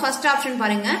கொடுத்திருக்காங்க. ஃபர்ஸ்ட் ஆப்ஷன்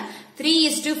பாருங்க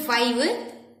 3:5,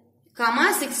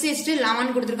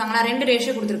 6:11 கொடுத்திருக்காங்களா. ரெண்டு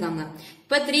ரேஷியோ கொடுத்திருக்காங்க.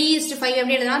 இப்ப 3:5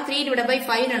 எப்படி எழுதலாம்?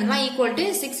 3/5 எழுதலாம் ஈக்குவல் டு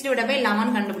 6/11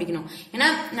 கண்டுபிடிக்கணும். ஏன்னா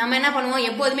நம்ம என்ன பண்ணுவோம்,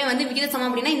 எப்போதுமே வந்து விகித சமம்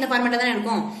அப்படின்னா இந்த ஃபார்மேட்ல தான்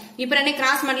இருக்கும். இப்ப ரெண்டே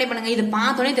கிராஸ் மல்டிப்ளை பண்ணுங்க. இது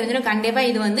பார்த்தோன்னே தெரிஞ்சிடும் கண்டிப்பா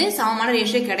இது வந்து சமமான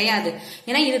ரேஷியோ கிடையாது.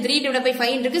 ஏன்னா இது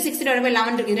 3/5 இருக்கு,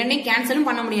 6/11 இருக்கு. ரெண்டையும் கேன்சலும்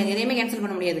பண்ண முடியாது, எதையுமே கேன்சல்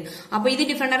பண்ண முடியாது. அப்ப இது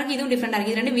டிஃபரெண்டா இருக்கு, இதுவும் டிஃபரெண்டா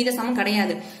இருக்கு. இது ரெண்டு விகித சமம்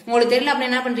கிடையாது. உங்களுக்கு தெரியல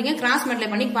அப்படின்னு என்ன பண்றீங்க, கிராஸ்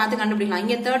மல்டிப்ளை பண்ணி பார்த்து கண்டுபிடிக்கலாம்.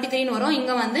 இங்க 33 வரும்,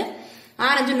 இங்க வந்து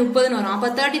 6 5 30 வரும். அப்ப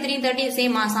 33 30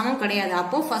 சேம் சமம் கிடையாது.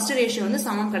 அப்போ ஃபர்ஸ்ட் ரேஷியோ வந்து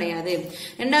சமம் கிடையாது.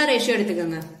 ரெண்டாவது ரேஷியோ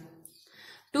எடுத்துக்கோங்க.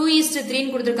 2:3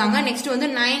 கொடுத்திருக்காங்க. நெக்ஸ்ட் வந்து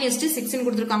 9:6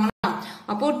 கொடுத்திருக்காங்களா.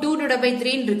 அப்போ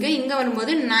 2/3 இருக்கு, இங்க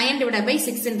வரும்போது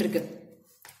 9/6 இருக்கு.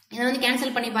 இதை வந்து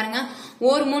கேன்சல் பண்ணி பாருங்க.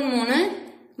 ஓர் 3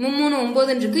 3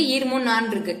 9 இருக்கு, ஈர் 3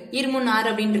 4 இருக்கு, ஈர் 3 6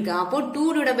 அப்படின்னு இருக்கு. அப்போ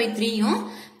 2/3யும்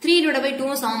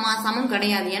 3/2 சமம்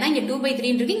கிடையாது. ஏன்னா இங்க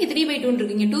 2/3 இருக்கு, இங்க 3/2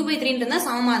 இருக்கு. இங்க 2/3 இருந்தா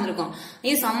சமமா இருந்திருக்கும்,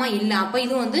 இது சமமா இல்ல. அப்ப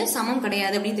இது வந்து சமம்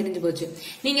கிடையாது அப்படின்னு தெரிஞ்சு போச்சு.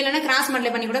 நீங்க இல்லைன்னா கிராஸ்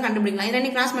மல்டிப்ளை பண்ணி கூட கண்டுபிடிக்கலாம்.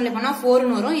 இரண்டு கிராஸ் மல்டிப்ளை பண்ணா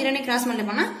 4 வரும், இரண்டு கிராஸ் மல்டிப்ளை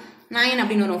பண்ணா 9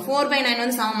 அப்படின்னு வரும். 4/9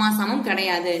 வந்து சமம்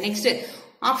கிடையாது. நெக்ஸ்ட்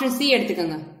ஆப்ஷன் சி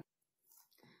எடுத்துக்கோங்க.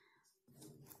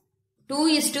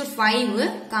 2:5,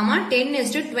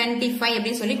 10:25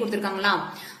 அப்படின்னு சொல்லி கொடுத்திருக்காங்களா.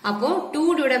 அப்போ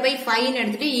 2/5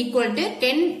 எடுத்துட்டு ஈக்குவல் டு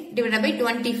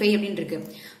 10/25 அப்படின்னு இருக்கு.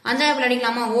 அஞ்சாவது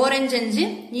அடிக்கலாமா. ஓரஞ்சு 5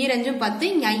 ஈரஞ்சு 10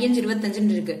 இங்க 5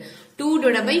 25 இருக்கு.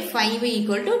 2/5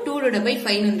 ஈக்குவல் டு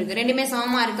 2/5 இருக்கு. ரெண்டுமே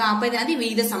சமமா இருக்கா. அப்ப இது வந்து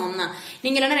விகித சமம் தான்.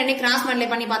 நீங்க இல்லைன்னா ரெண்டு கிராஸ் மல்டிப்ளை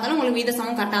பண்ணி பார்த்தாலும் உங்களுக்கு விகித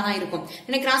சமம் கரெக்டா தான் இருக்கும்.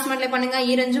 ரெண்டு கிராஸ் மல்டிப்ளை பண்ணுங்க.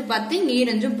 ஈரஞ்சு 10 இங்க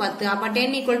ஈரஞ்சு 10. அப்ப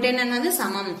 10 = 10 என்னது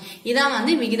சமம். இதான்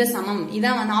வந்து விகித சமம்.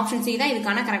 இதான் வந்து ஆப்ஷன் சி தான்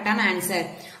இதுக்கான கரெக்டான ஆன்சர்.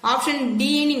 ஆப்ஷன்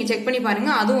டி நீங்க செக் பண்ணி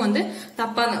பாருங்க, அதுவும் வந்து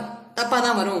தப்பா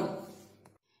தான் வரும்.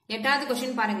 எட்டாவது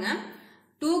क्वेश्चन பாருங்க.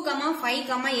 2,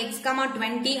 5, x,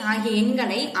 20 ஆகிய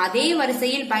எண்களை அதே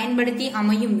வரிசையில் பயன்படுத்தி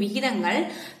அமையும் விகிதங்கள்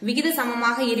விகித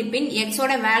சமமாக இருப்பின் x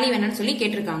ஓட வேல்யூ என்னன்னு சொல்லி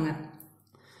கேட்டிருக்காங்க.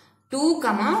 2,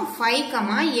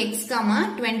 5, x,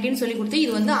 20 சொல்லி கொடுத்து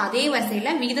இது வந்து அதே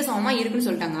வரிசையில விகித சமமா இருக்குன்னு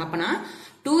சொல்லிட்டாங்க. அப்பனா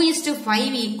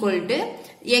 2:5 ஈக்குவல் டு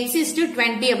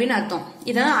x:20 அப்படின்னு அர்த்தம்.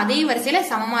 இதான் அதே வரிசையில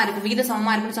சமமா இருக்கு, விகித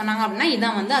சமமா இருக்குன்னு சொன்னாங்க அப்படின்னா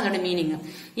இதான் வந்து அதோட மீனிங்.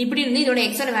 இப்படி இருந்து இதோட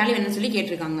x ஓட வேல்யூ என்னன்னு சொல்லி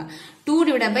கேட்டிருக்காங்க.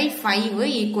 2/5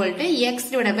 ஈக்குவல் டு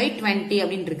x/20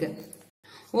 அப்படின்னு இருக்கு.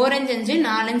 ஓரஞ்சு 5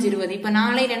 4 5 20. இப்ப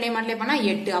 4 2 மல்டிப்ளை பண்ணா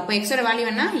 8. அப்ப x ஓட வேல்யூ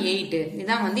என்ன 8.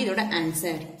 இதான் வந்து இதோட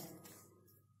ஆன்சர்.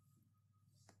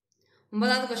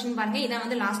 9வது क्वेश्चन பாருங்க. இதான்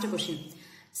வந்து லாஸ்ட் क्वेश्चन.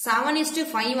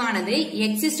 7:5 ஆனது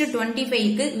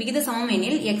x:25க்கு விகித சமம்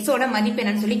எனில் x ஓட மதிப்பு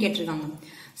என்னன்னு சொல்லி கேட்டிருக்காங்க.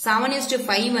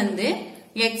 7:5 வந்து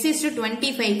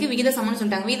x:25க்கு விகித சமம்னு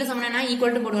சொல்லிட்டாங்க. விகித சமம்னா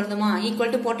ஈக்குவல் டு போட்டு வருதுமா,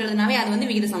 ஈக்குவல் டு போட்டு எழுதுனாவே அது வந்து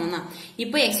விகித சமம் தான்.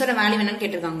 இப்போ x ஓட வேல்யூ என்னன்னு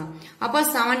கேட்டிருக்காங்க. அப்போ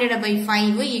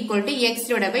 7/5 ஈக்குவல் டு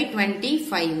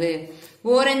x/25.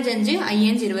 ஓரஞ்சு 5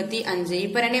 ஐயஞ்சு 25.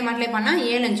 இப்ப ரெண்டையும் மல்டிப்ளை பண்ணா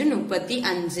 7 5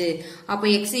 35. அப்ப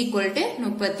x ஈக்குவல் டு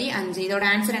 35. இதோட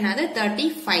ஆன்சர் என்னது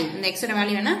 35. இந்த x ஓட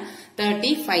வேல்யூ என்ன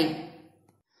 35.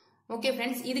 ஓகே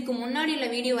ஃப்ரெண்ட்ஸ், இதுக்கு முன்னாடி உள்ள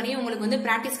வீடியோ வரையும் உங்களுக்கு வந்து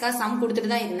பிராக்டிஸ்க்காக சம் கொடுத்துட்டு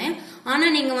தான் இருந்தேன். ஆனா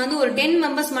நீங்க வந்து ஒரு 10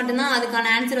 மெம்பர்ஸ் மட்டும்தான் அதுக்கான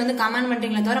ஆன்சர் வந்து கமெண்ட்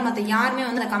பண்றீங்களே தவிர மத்த யாருமே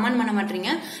வந்து அதை கமெண்ட் பண்ண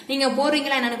மாட்டீங்க. நீங்க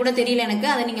போடுறீங்களா என்னன்னு கூட தெரியல எனக்கு.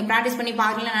 அதை நீங்க பிராக்டிஸ் பண்ணி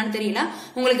பாக்கல என்னன்னு தெரியல.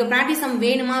 உங்களுக்கு பிராக்டிஸ் சம்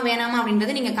வேணுமா வேணாமா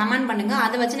அப்படின்றது நீங்க கமெண்ட் பண்ணுங்க.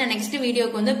 அதை வச்சு நான் நெக்ஸ்ட்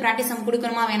வீடியோக்கு வந்து பிராக்டிஸ் சம்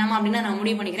கொடுக்கணுமா வேணாமா அப்படின்னு நான்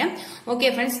முடிவு பண்ணிக்கிறேன்.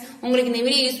 ஓகே ஃப்ரெண்ட்ஸ், உங்களுக்கு இந்த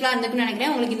வீடியோ யூஸ்ஃபுல்லா இருந்துக்குன்னு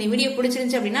நினைக்கிறேன். உங்களுக்கு இந்த வீடியோ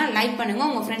பிடிச்சிருந்துச்சு அப்படின்னா லைக் பண்ணுங்க,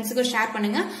 உங்க ஃப்ரெண்ட்ஸுக்கு ஷேர்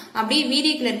பண்ணுங்க. அப்படியே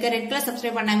வீடியோக்குள்ள இருக்க ரெட் கலர்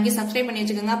சப்ஸ்கிரைப் பண்ணாங்க சப்ஸ்கிரைப் பண்ணி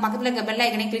வச்சுக்கோங்க. பக்கத்துல இருக்க பெல்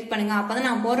ஐக்கனை கிளிக் பண்ணுங்க. அப்பதான்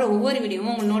நான் போடுற ஒவ்வொரு வீடியோவும்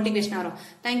உங்களுக்கு நோட்டிபிகேஷன் வரும்.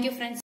 Thank you friends.